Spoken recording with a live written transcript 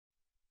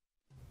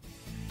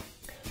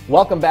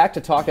Welcome back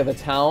to Talk of the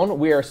Town.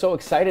 We are so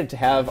excited to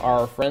have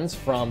our friends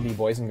from the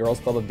Boys and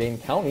Girls Club of Dane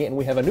County, and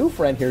we have a new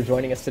friend here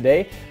joining us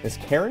today, Ms.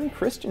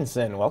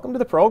 Christianson. Welcome to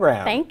the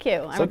program. Thank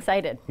you. I'm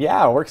excited.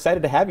 Yeah, we're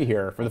excited to have you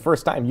here for the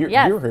first time. You're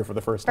here for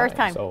the first time. First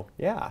time. So,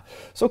 yeah.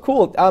 So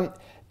cool.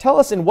 Tell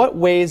us in what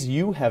ways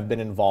you have been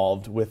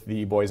involved with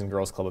the Boys and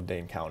Girls Club of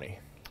Dane County.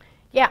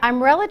 Yeah,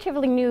 I'm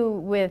relatively new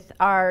with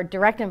our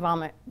direct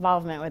involvement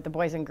with the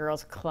Boys and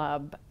Girls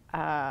Club.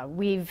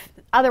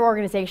 Other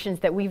organizations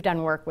that we've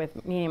done work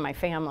with, me and my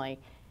family,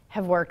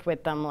 have worked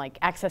with them, like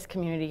Access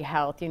Community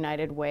Health,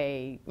 United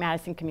Way,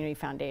 Madison Community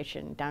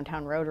Foundation,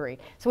 Downtown Rotary.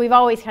 So we've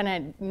always kind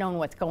of known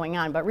what's going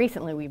on, but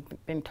recently we've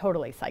been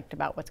totally psyched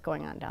about what's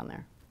going on down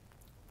there.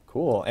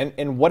 Cool.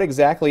 And what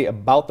exactly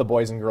about the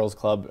Boys and Girls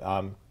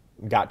Club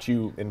got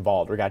you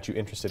involved or got you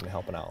interested in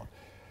helping out?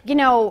 You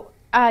know,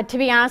 to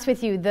be honest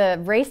with you, the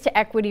Race to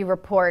Equity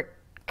report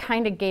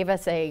kind of gave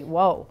us a,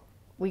 whoa,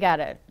 we got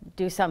to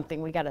do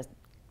something. We got to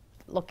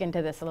look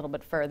into this a little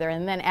bit further.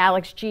 And then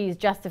Alex G's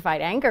Justified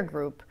Anger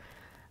group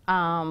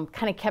kind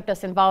of kept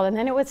us involved. And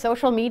then it was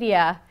social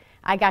media.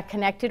 I got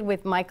connected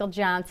with Michael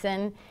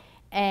Johnson,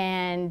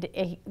 and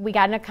we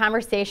got in a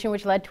conversation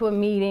which led to a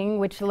meeting,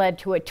 which led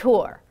to a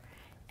tour.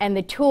 And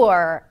the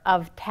tour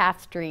of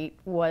Taft Street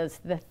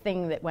was the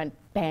thing that went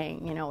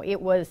bang. You know,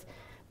 it was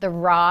the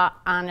raw,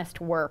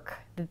 honest work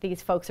that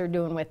these folks are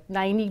doing with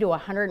 90 to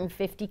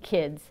 150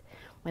 kids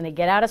when they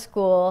get out of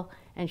school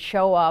and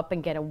show up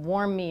and get a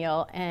warm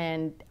meal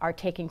and are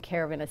taken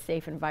care of in a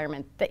safe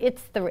environment.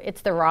 It's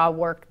the raw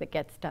work that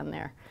gets done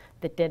there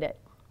that did it.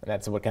 And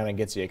that's what kind of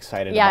gets you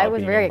excited yeah, about it was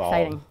being very involved.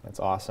 exciting. That's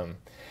awesome.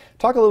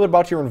 Talk a little bit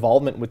about your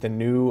involvement with the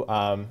new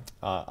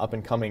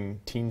up-and-coming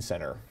teen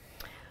center.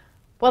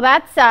 Well,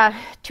 that's a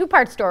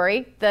two-part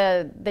story.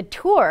 The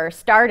tour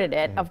started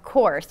it, of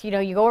course. You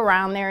know, you go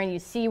around there and you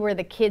see where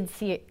the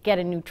kids get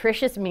a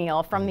nutritious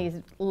meal from these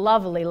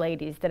lovely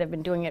ladies that have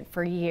been doing it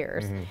for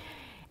years.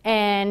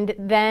 And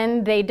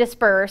then they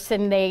disperse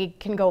and they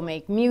can go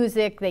make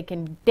music, they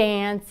can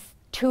dance,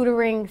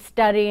 tutoring,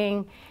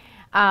 studying,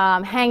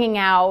 hanging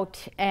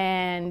out,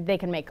 and they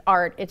can make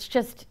art. It's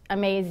just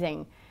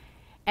amazing.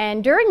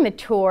 And during the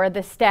tour,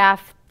 the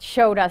staff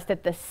showed us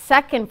that the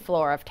second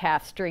floor of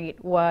Taft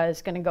Street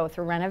was going to go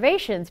through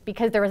renovations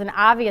because there was an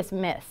obvious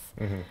miss.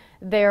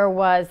 There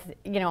was,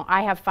 you know,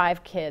 I have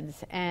 5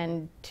 kids,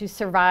 and to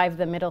survive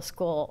the middle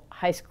school,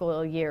 high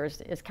school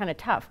years is kind of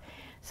tough.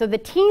 So the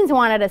teens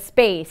wanted a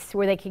space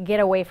where they could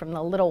get away from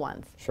the little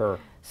ones. Sure.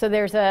 So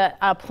there's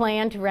a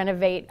plan to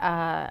renovate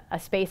a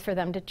space for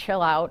them to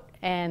chill out,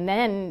 and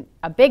then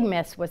a big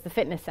miss was the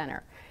fitness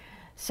center.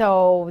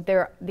 So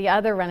the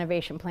other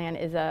renovation plan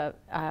is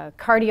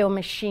cardio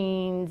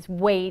machines,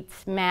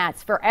 weights,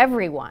 mats for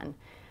everyone.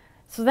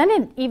 So then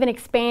it even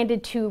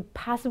expanded to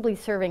possibly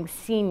serving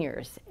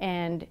seniors.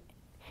 And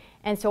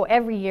so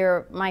every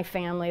year, my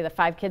family, the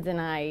 5 kids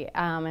and I,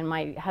 and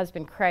my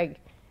husband Craig,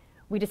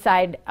 we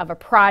decide of a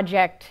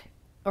project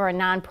or a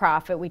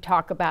nonprofit, we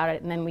talk about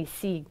it, and then we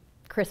see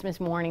Christmas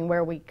morning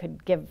where we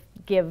could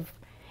give,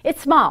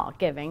 it's small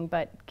giving,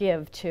 but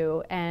give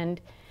to.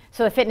 And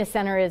so the fitness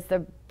center is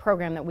the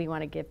program that we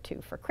want to give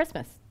to for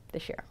Christmas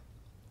this year.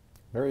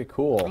 Very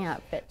cool. Yeah,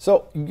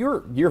 so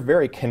you're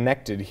very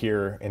connected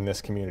here in this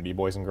community,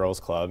 Boys and Girls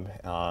Club,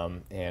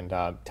 and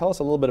tell us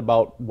a little bit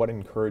about what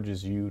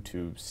encourages you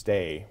to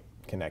stay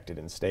connected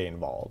and stay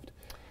involved.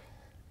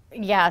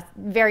 Yeah,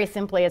 very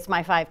simply, it's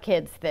my 5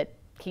 kids that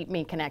keep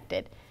me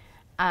connected.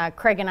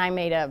 Craig and I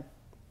made an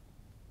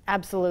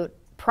absolute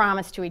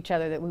promise to each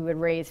other that we would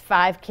raise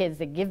 5 kids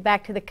that give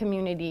back to the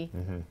community,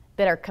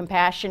 that are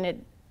compassionate,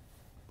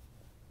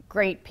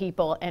 great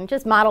people, and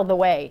just model the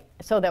way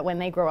so that when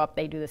they grow up,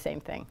 they do the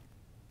same thing.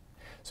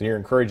 So you're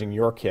encouraging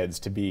your kids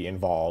to be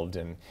involved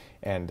and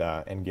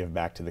give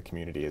back to the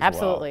community as well.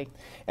 Absolutely.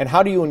 And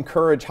how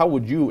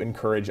would you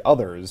encourage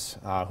others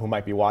who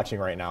might be watching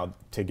right now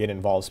to get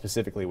involved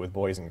specifically with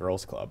Boys and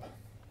Girls Club?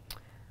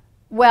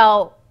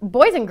 Well,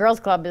 Boys and Girls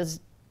Club is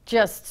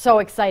just so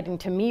exciting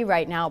to me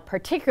right now,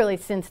 particularly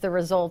since the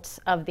results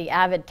of the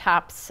Avid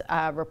Tops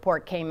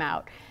report came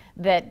out,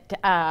 that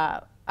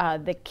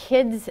the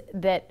kids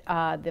that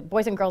the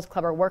Boys and Girls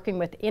Club are working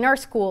with in our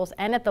schools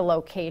and at the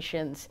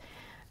locations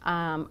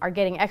are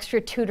getting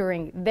extra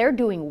tutoring. They're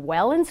doing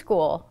well in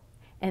school,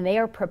 and they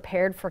are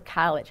prepared for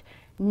college.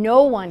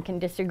 No one can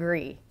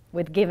disagree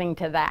with giving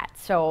to that.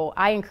 So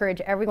I encourage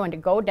everyone to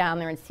go down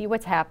there and see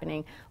what's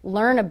happening,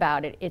 learn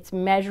about it. It's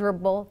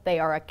measurable, they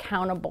are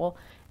accountable,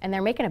 and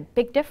they're making a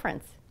big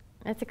difference.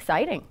 And it's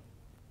exciting.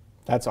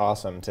 That's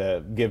awesome,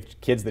 to give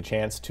kids the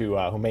chance to,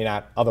 who may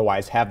not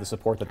otherwise have the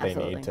support that they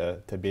Absolutely. need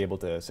to be able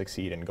to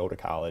succeed and go to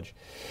college.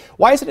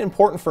 Why is it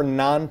important for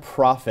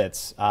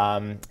nonprofits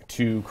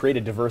to create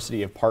a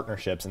diversity of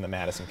partnerships in the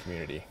Madison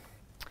community?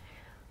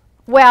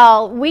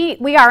 Well,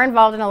 we are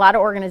involved in a lot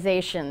of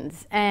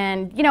organizations,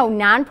 and you know,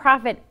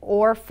 nonprofit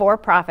or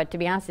for-profit, to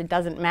be honest, it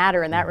doesn't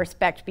matter in that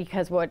respect,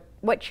 because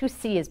what you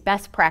see is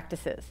best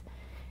practices.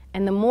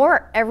 And the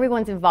more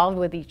everyone's involved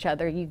with each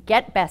other, you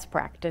get best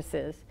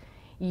practices.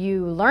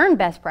 You learn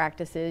best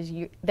practices,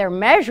 they're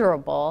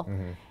measurable,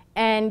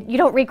 And you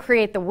don't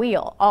recreate the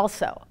wheel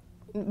also.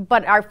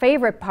 But our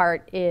favorite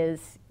part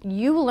is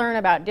you learn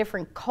about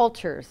different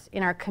cultures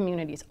in our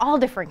communities, all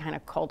different kind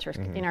of cultures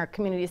in our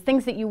communities,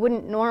 things that you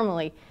wouldn't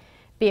normally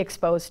be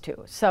exposed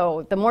to.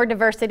 So the more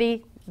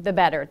diversity, the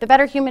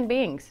better human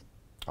beings.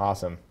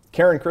 Awesome.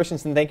 Karen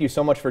Christianson, thank you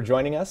so much for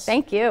joining us.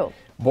 Thank you.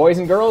 Boys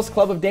and Girls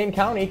Club of Dane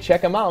County,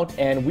 check them out,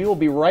 and we will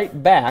be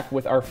right back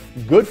with our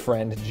good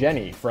friend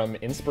Jenny from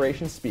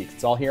Inspiration Speaks.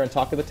 It's all here on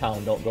Talk of the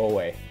Town. Don't go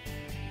away.